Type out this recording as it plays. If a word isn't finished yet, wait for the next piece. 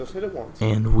Just hit it once.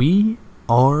 And we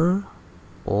are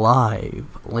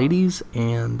live. Ladies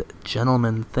and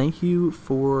gentlemen, thank you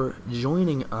for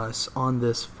joining us on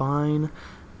this fine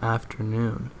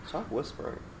afternoon. Stop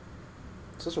whispering.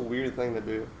 It's such a weird thing to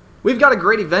do. We've got a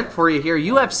great event for you here.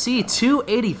 UFC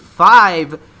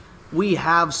 285. We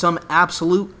have some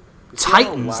absolute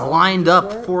titans lined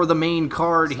up for the main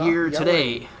card here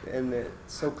today. And it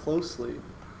so closely.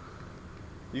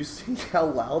 You see how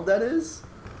loud that is?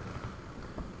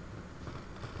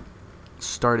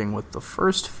 Starting with the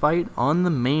first fight on the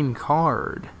main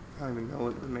card. I don't even know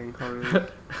what the main card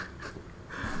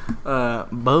is.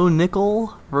 Bo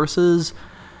Nickel versus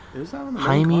Is that on the main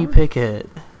Jaime card? Pickett.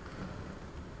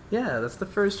 Yeah, that's the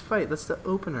first fight. That's the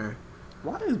opener.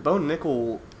 Why is Bo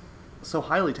Nickel so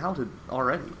highly touted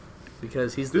already?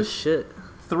 Because he's the shit.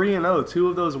 3-0. 2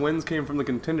 of those wins came from the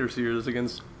Contender Series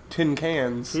against Tin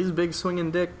Cans. He's a big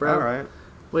swinging dick, bro. Alright.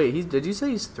 Wait, did you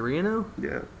say he's 3-0?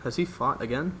 Yeah. Has he fought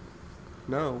again?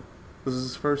 No. This is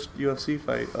his first UFC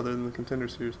fight other than the Contender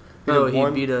Series.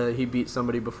 He beat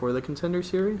somebody before the Contender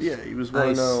Series? Yeah, he was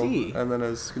 1-0. I see. And then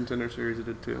his Contender Series he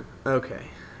did too. Okay,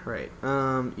 right.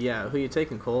 Yeah, who you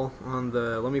taking, Cole?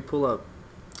 Let me pull up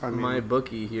my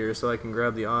bookie here so I can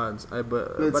grab the odds.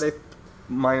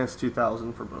 Minus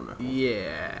 2,000 for Bo Nickel.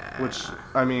 Yeah. Which,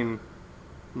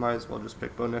 might as well just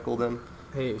pick Bo Nickel then.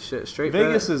 Hey, shit, straight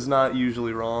Vegas bet. is not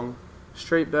usually wrong.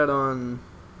 Straight bet on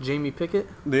Jaime Pickett?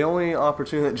 The only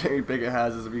opportunity that Jaime Pickett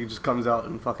has is if he just comes out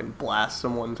and fucking blasts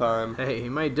him one time. Hey, he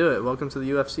might do it. Welcome to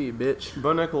the UFC, bitch.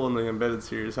 Bo Nickel in the Embedded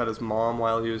Series had his mom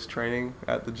while he was training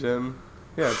at the gym.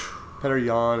 Yeah, Peter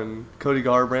Yan and Cody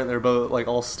Garbrandt, they're both like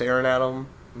all staring at him.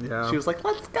 Yeah. She was like,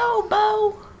 "Let's go,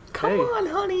 Bo! Come on,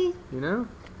 honey." You know,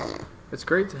 it's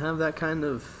great to have that kind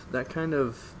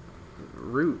of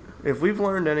root. If we've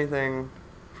learned anything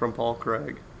from Paul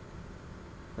Craig,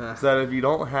 is that if you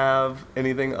don't have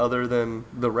anything other than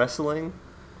the wrestling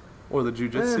or the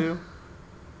jiu-jitsu,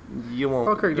 you won't.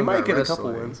 Paul Craig You might get wrestling.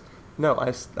 a couple wins. No,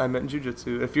 I meant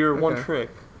jiu-jitsu. If you're one trick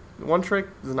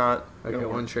is not. Okay,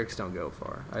 one tricks don't go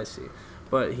far. I see,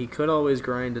 but he could always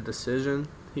grind a decision.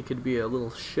 He could be a little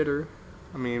shitter.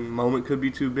 Moment could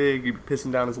be too big. You'd be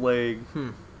pissing down his leg.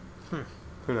 Who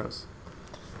knows?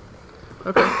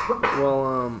 Okay.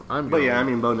 Well, I'm. But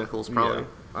going, Bo Nickel's probably. Yeah,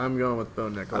 I'm going with Bo I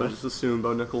Nickel. would just assume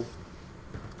Bo Nickel.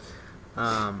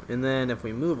 And then if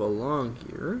we move along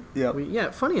here,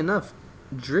 Yep. funny enough,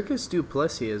 Dricus du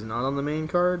Plessis is not on the main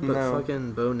card, but No.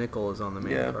 fucking Bo Nickel is on the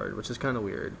main card, which is kind of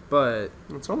weird. But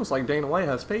It's almost like Dana White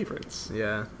has favorites.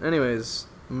 yeah. Anyways,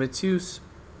 Matheus.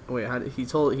 Wait, he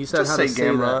said Just how say to say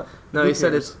Gamrot. that. No, Who he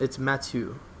said cares? it's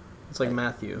Mathieu. It's like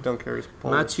Matthew. Don't care. He's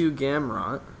Polish. Matthew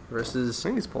Gamrot I versus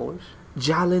think he's Polish.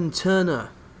 Jalen Turner.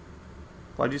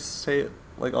 Why'd you say it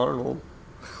like Arnold?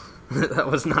 That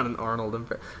was not an Arnold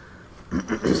impression.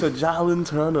 You said Jalen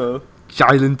Turner.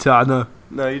 Jalen Turner.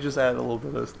 No, you just added a little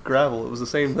bit of gravel. It was the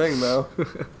same thing, though.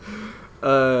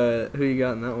 Who you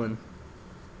got in that one?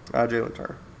 Jalen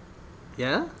Turner.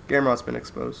 Yeah? Gamrot's been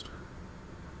exposed.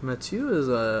 Mathieu is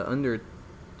under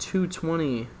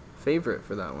 220 favorite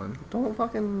for that one. Don't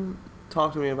fucking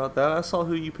talk to me about that. I saw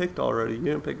who you picked already. You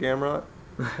didn't pick Gamrot.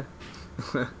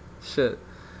 Shit.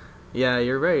 Yeah,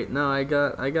 you're right. No, I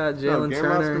got Jalen Gamrot's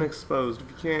Turner. been exposed.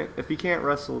 If he can't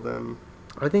wrestle, then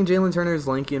I think Jalen Turner is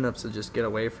lanky enough to just get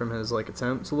away from his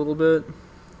attempts a little bit.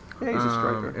 yeah, he's a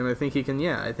striker. And I think he can.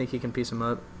 Yeah, I think he can piece him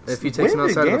up if he takes him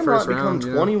outside of the first round.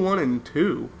 When did Gamrot become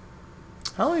 21-2?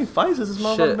 How many fights has this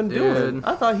motherfucker been doing?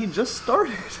 I thought he just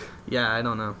started. Yeah, I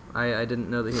don't know. I didn't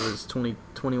know that he was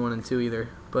 21-2 either.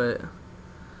 But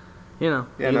he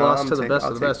lost to the best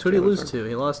of the best. Who did he lose to?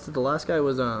 He lost to the last guy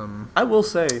was I will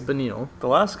say Benil. The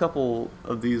last couple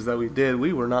of these that we did,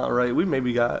 we were not right. We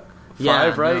maybe got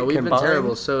 5 right. No, we've combined. been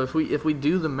terrible. So if we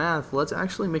do the math, let's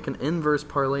actually make an inverse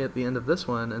parlay at the end of this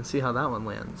one and see how that one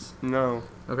lands. No.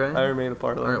 Okay. I already made a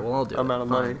parlay. All right. Well, I'll do it. I'm out of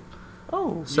money.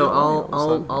 Oh. So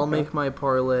I'll make my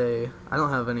parlay. I don't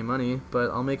have any money, but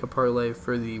I'll make a parlay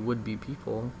for the would-be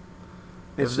people.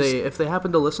 If they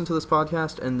happen to listen to this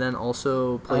podcast and then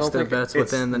also place their bets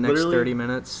within the next 30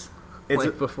 minutes,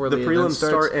 before the prelims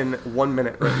starts. start in 1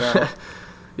 minute right now.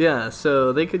 Yeah,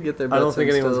 so they could get their bets. I don't think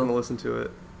anyone's still. going to listen to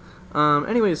it.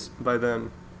 Anyways, by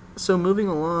then. So moving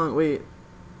along. Wait.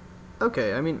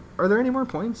 Okay. Are there any more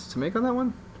points to make on that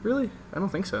one? Really? I don't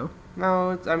think so.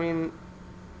 No.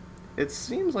 It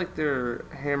seems like they're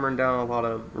hammering down a lot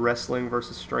of wrestling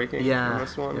versus striking in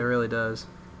this one. It really does.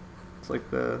 It's like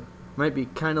might be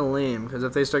kind of lame, because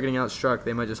if they start getting outstruck,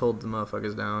 they might just hold the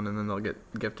motherfuckers down, and then they'll get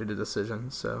gifted a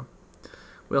decision, so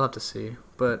we'll have to see.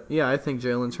 But, yeah, I think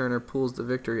Jalen Turner pulls the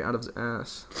victory out of his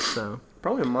ass, so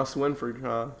Probably a must-win for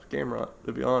Gamrot,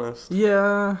 to be honest.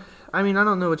 Yeah, I mean, I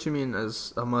don't know what you mean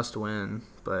as a must-win,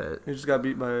 but He just got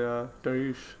beat by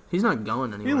Dariush. He's not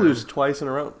going anywhere. He loses twice in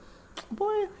a row.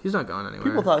 Boy, he's not going anywhere.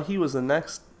 People thought he was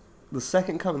the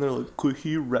second coming. They're like, could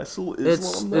he wrestle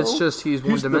Islam? It's just he's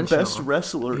one-dimensional. He's the best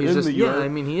wrestler in the Yeah, I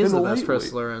mean, he is the best lightweight.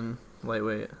 wrestler in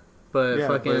lightweight,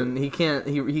 but he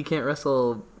can't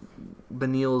wrestle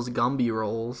Benil's Gumby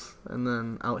rolls and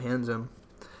then outhands him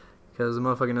because the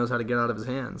motherfucker knows how to get out of his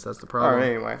hands. That's the problem. All right,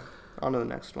 anyway, on to the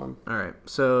next one. All right,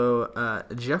 so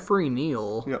Jeffrey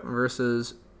Neal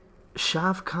versus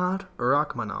Shavkat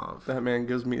Rakhmonov. That man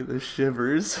gives me the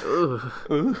shivers.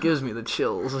 Gives me the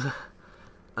chills.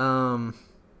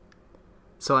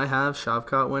 So I have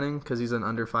Shavkat winning because he's an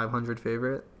under 500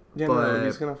 favorite. Yeah, no,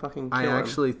 he's gonna fucking kill him. I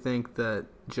actually think that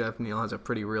Jeff Neal has a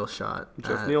pretty real shot.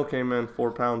 Jeff Neal came in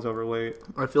 4 pounds overweight.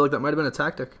 I feel like that might have been a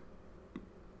tactic.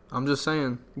 I'm just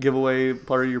saying. Give away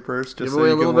part of your purse. Give away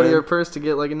a little bit of your purse to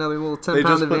get like another little 10-pound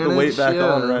advantage. They just put the weight back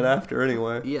on right after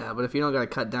anyway. Yeah, but if you don't got to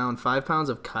cut down, 5 pounds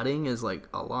of cutting is like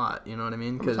a lot. You know what I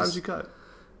mean? How many times you cut?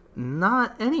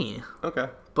 Not any. Okay.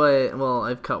 But well,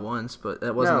 I've cut once, but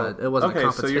it wasn't a competition.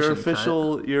 Okay,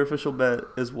 so your official bet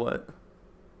is what?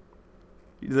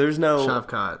 There's no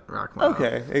Shavkat Rakhmonov.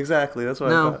 Okay, exactly. That's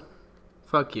what I thought.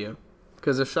 Fuck you.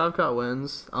 Because if Shavkat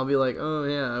wins, I'll be like, oh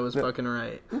yeah, I was fucking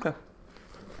right. Okay.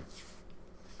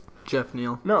 Jeff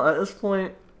Neal. No, at this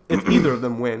point, if either of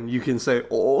them win, you can say,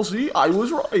 "Oh, see, I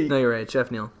was right." No, you're right.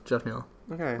 Jeff Neal.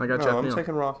 Okay. I got Jeff Neal. I'm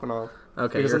taking Rakhmonov.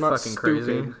 Okay, you're fucking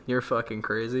crazy. You're fucking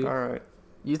crazy. All right.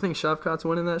 You think Shavkat's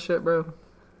winning that shit, bro?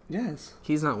 Yes.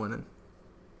 He's not winning.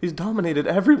 He's dominated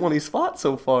everyone he's fought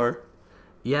so far.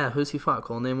 Yeah, who's he fought?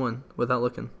 Cole, name one without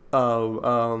looking.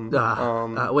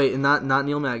 Wait, not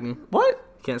Neil Magny.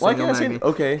 What? Can't say Neil Magny.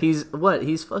 Okay. He's what?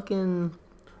 He's fucking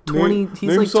 20.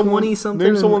 He's like 20 something.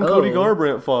 Name someone Cody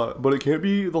Garbrandt fought, but it can't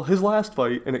be his last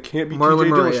fight, and it can't be Marlon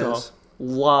TJ Dillashaw.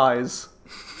 Lies.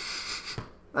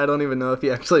 I don't even know if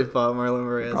he actually fought Marlon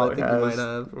Moraes. I think he might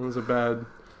have. It was a bad.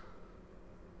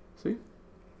 See,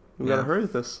 we gotta hurry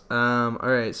with this. All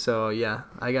right, so yeah,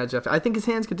 I got Jeff. I think his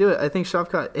hands could do it. I think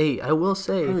Shavkat. Hey, I will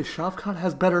say. Really, Shavkat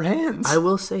has better hands. I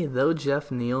will say though,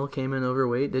 Jeff Neal came in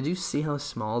overweight. Did you see how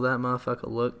small that motherfucker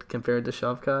looked compared to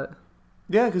Shavkat?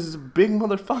 Yeah, because he's a big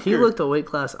motherfucker. He looked a weight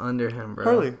class under him, bro.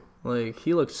 Harley. Like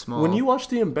he looked small. When you watch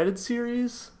the Embedded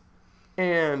series,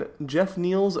 and Jeff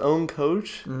Neal's own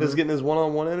coach is getting his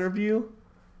one-on-one interview,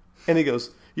 and he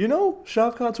goes, "You know,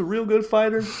 Shavkat's a real good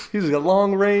fighter. He's got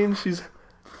long range.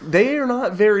 They are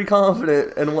not very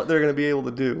confident in what they're going to be able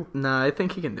to do." Nah, I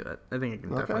think he can do it. I think he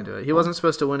can definitely do it. He wasn't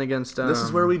supposed to win against... this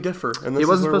is where we differ. And he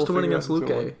wasn't supposed to win against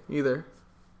Luque either.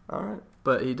 All right.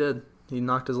 But he did. He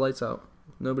knocked his lights out.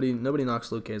 Nobody knocks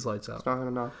Luque's lights out. It's not going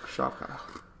to knock Shavkat.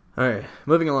 All right,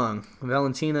 moving along.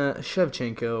 Valentina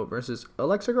Shevchenko versus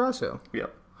Alexa Grasso.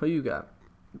 Yep. Who you got?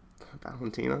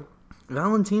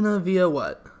 Valentina via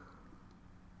what?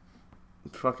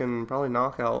 Fucking probably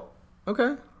knockout.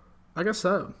 Okay. I got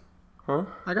sub. Huh?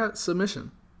 I got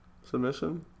submission.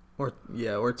 Submission? Or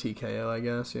TKO, I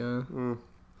guess, yeah.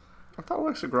 I thought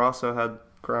Alexa Grasso had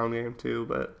ground game too,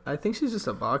 but... I think she's just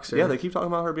a boxer. Yeah, they keep talking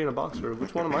about her being a boxer.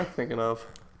 Which one am I thinking of?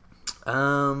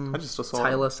 I just saw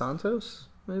Tyler Santos,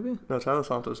 maybe? No, Tyler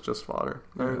Santos just fought her.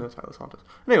 I don't know Tyler Santos.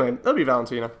 Anyway, that'll be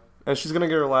Valentina. And she's going to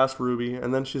get her last ruby,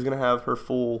 and then she's going to have her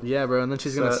full... Yeah, bro, and then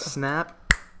she's going to snap...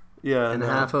 Yeah, and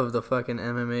half of the fucking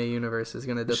MMA universe is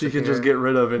gonna disappear. She can just get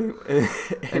rid of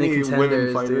any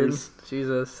women fighters. Dude.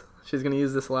 Jesus, she's gonna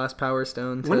use this last Power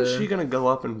Stone. When is she gonna go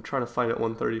up and try to fight at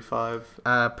 135?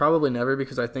 Probably never,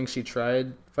 because I think she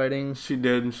tried fighting. She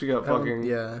did, and she got fucking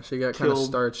she got kind of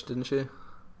starched, didn't she?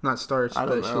 Not starched,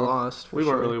 but she lost. We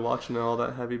weren't really watching it all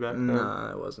that heavy back then.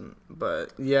 Nah, it wasn't.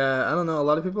 But yeah, I don't know. A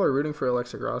lot of people are rooting for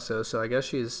Alexa Grasso, so I guess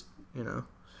she's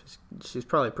she's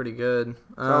probably pretty good.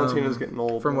 Valentina's getting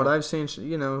old. From what I've seen,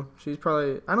 she's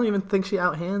probably... I don't even think she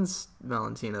outhands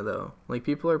Valentina, though. Like,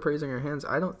 people are praising her hands.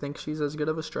 I don't think she's as good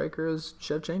of a striker as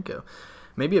Shevchenko.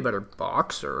 Maybe a better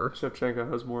boxer.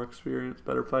 Shevchenko has more experience,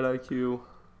 better fight IQ.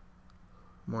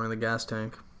 More in the gas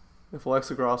tank. If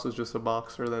Alexa Grasso is just a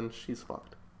boxer, then she's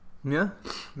fucked. Yeah?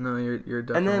 No, you're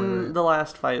definitely And then right. the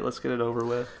last fight, let's get it over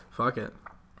with. Fuck it.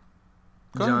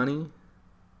 Johnny...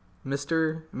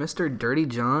 Mr. Dirty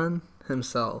John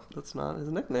himself. That's not his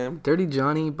nickname. Dirty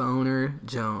Johnny Boner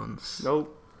Jones.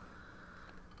 Nope.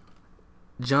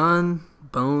 John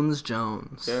Bones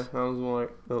Jones. Yeah, that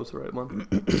was the right one.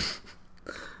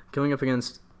 Going up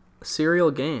against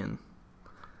Serial Gain.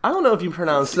 I don't know if you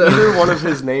pronounced either one of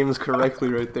his names correctly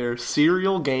right there.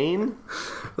 Serial Gain?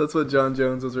 That's what John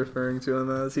Jones was referring to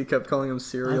him as. He kept calling him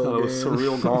Serial Gain. I thought it was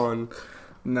Surreal Gone.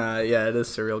 Nah, yeah, it is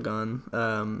Ciryl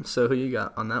Gane. So who you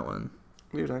got on that one?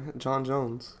 Dude, I got John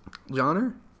Jones.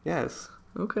 Johnner? Yes.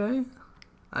 Okay.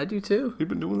 I do too. You've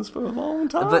been doing this for a long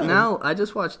time. But now, I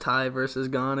just watched Ty versus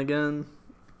Gane again,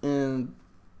 and...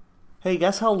 Hey,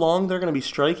 guess how long they're going to be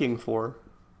striking for?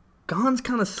 Gane's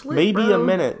kind of slick, Maybe bro. a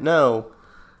minute. No.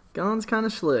 Gane's kind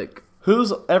of slick.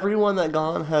 Who's everyone that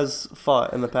Gane has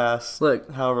fought in the past?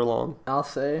 Look, however long. I'll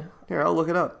say. Here, I'll look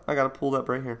it up. I got it pulled up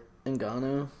right here.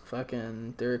 Ngannou,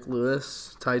 fucking Derek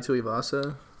Lewis, Tai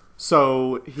Tuivasa.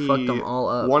 So he fucked them all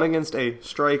up. Won against a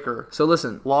striker. So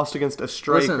listen. Lost against a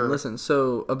striker. Listen.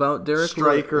 So about Derek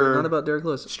striker. Lewis. Not about Derek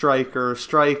Lewis.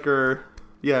 Striker.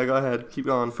 Yeah, go ahead. Keep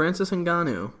going. Francis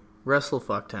Ngannou wrestle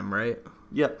fucked him, right?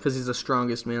 Yep. Because he's the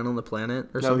strongest man on the planet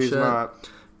or some shit. No, he's not.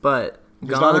 But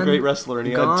he's not a great wrestler, and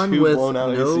he had 2 blown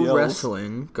out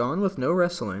ACLs. Gone with no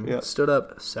wrestling. Yep. Stood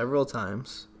up several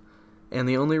times. And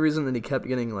the only reason that he kept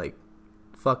getting, like,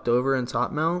 fucked over in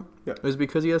top mount was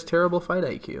because he has terrible fight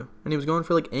IQ. And he was going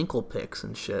for, like, ankle picks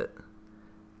and shit.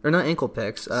 Or not ankle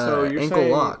picks, ankle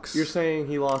locks. You're saying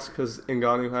he lost because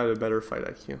Ngannou had a better fight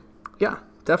IQ? Yeah,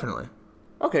 definitely.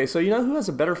 Okay, so you know who has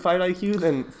a better fight IQ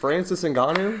than Francis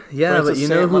Ngannou? Yeah, Francis but you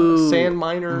know who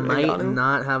Sandminer might Ngannou?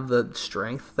 not have the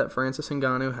strength that Francis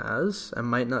Ngannou has and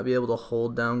might not be able to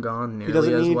hold down Gane nearly as well as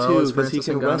He doesn't need to because he Francis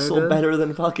can Ngannou wrestle did. better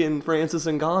than fucking Francis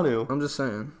Ngannou. I'm just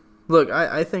saying. Look,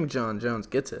 I think John Jones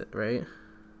gets it, right?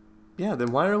 Yeah,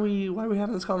 then why are we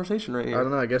having this conversation right here? I don't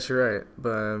know, I guess you're right,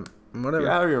 but whatever.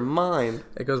 You're out of your mind.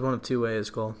 It goes one of two ways,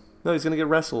 Cole. No, he's going to get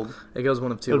wrestled. It goes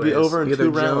one of two ways. ways. It'll be over in either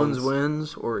 2 Jones rounds.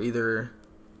 wins or either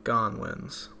Gane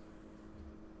wins.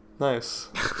 Nice.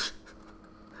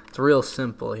 It's real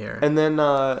simple here. And then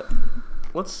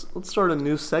let's start a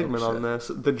new segment on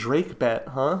this. The Drake bet,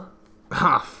 huh?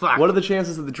 Ah, fuck. What are the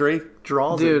chances that the Drake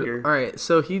draws it here? Dude, all right.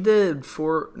 So he did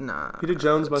He did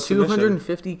Jones by submission.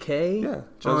 250K Yeah,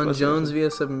 on Jones via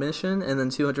submission, and then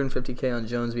 250K on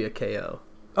Jones via KO.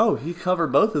 Oh, he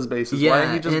covered both his bases. Yeah, Why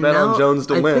didn't he just and bet now, on Jones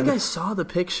to win? I think I saw the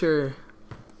picture.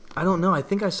 I don't know. I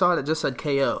think I saw it just said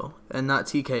KO and not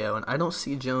TKO, and I don't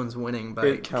see Jones winning by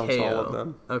It counts KO. all of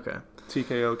them. Okay.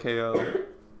 TKO, KO.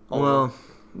 Well,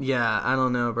 yeah, I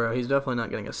don't know, bro. He's definitely not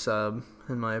getting a sub,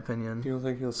 in my opinion. You don't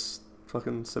think he'll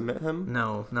fucking submit him?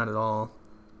 No, not at all.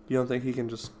 You don't think he can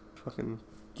just fucking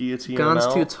guillotine him Gane's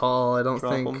out? too tall. I don't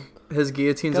drop think him? his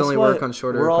guillotines Guess only what? work on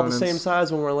shorter We're all opponents. the same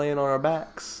size when we're laying on our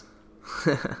backs.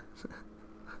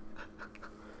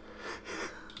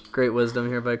 Great wisdom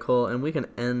here by Cole, and we can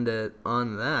end it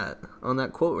on that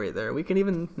quote right there. We can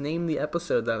even name the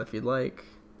episode that if you'd like.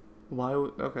 Why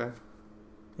would... Okay.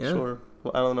 Yeah. Sure.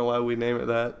 Well, I don't know why we name it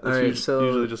that. It's Alright, so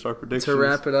usually just our predictions. To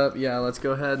wrap it up, yeah, let's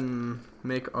go ahead and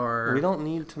make our... We don't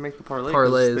need to make the parlay.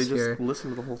 Parlays They just here. listen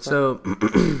to the whole thing. So,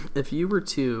 if you were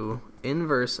to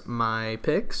inverse my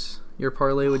picks, your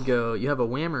parlay would go... You have a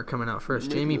whammer coming out first,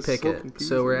 Making Jamie it so Pickett. confusing.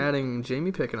 So we're adding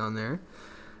Jamie Pickett on there.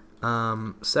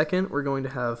 Second, we're going to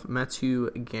have Mathieu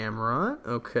Gamrot.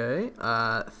 Okay.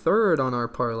 Third on our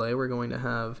parlay, we're going to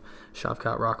have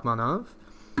Shavkat Rakhmonov.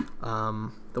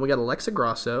 Then we got Alexa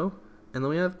Grasso, and then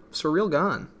we have Ciryl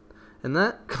Gane. And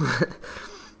that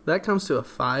that comes to a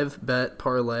 5-bet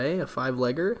parlay, a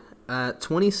 5-legger at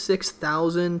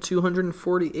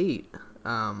 26,248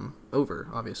 over,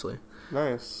 obviously.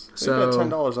 Nice. So you bet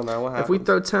 $10 on that. What happens? if we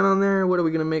throw 10 on there, what are we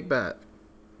going to make back?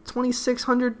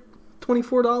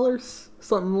 $2,624?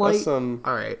 Something like. That's some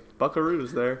all right.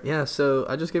 buckaroos there. Yeah, so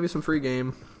I just gave you some free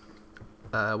game.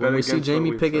 When Bet we see against Jamie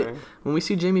what we Pickett, say. when we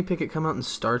see Jamie Pickett come out and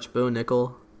starch Bo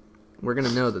Nickel, we're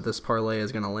gonna know that this parlay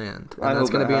is gonna land, and that's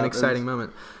gonna be an exciting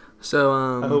moment. So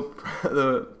I hope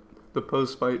the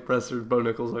post-fight presser Bo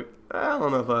Nickel's like, I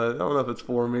don't know if it's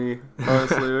for me.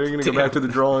 Honestly, we're gonna go back to the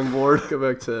drawing board. Go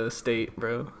back to state,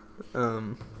 bro.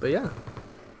 But yeah,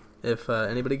 if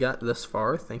anybody got this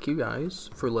far, thank you guys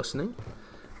for listening.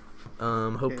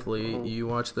 Hopefully you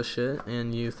watch the shit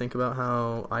and you think about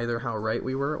how right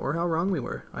we were or how wrong we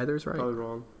were. Either's right. Probably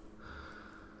wrong.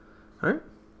 All right.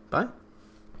 Bye.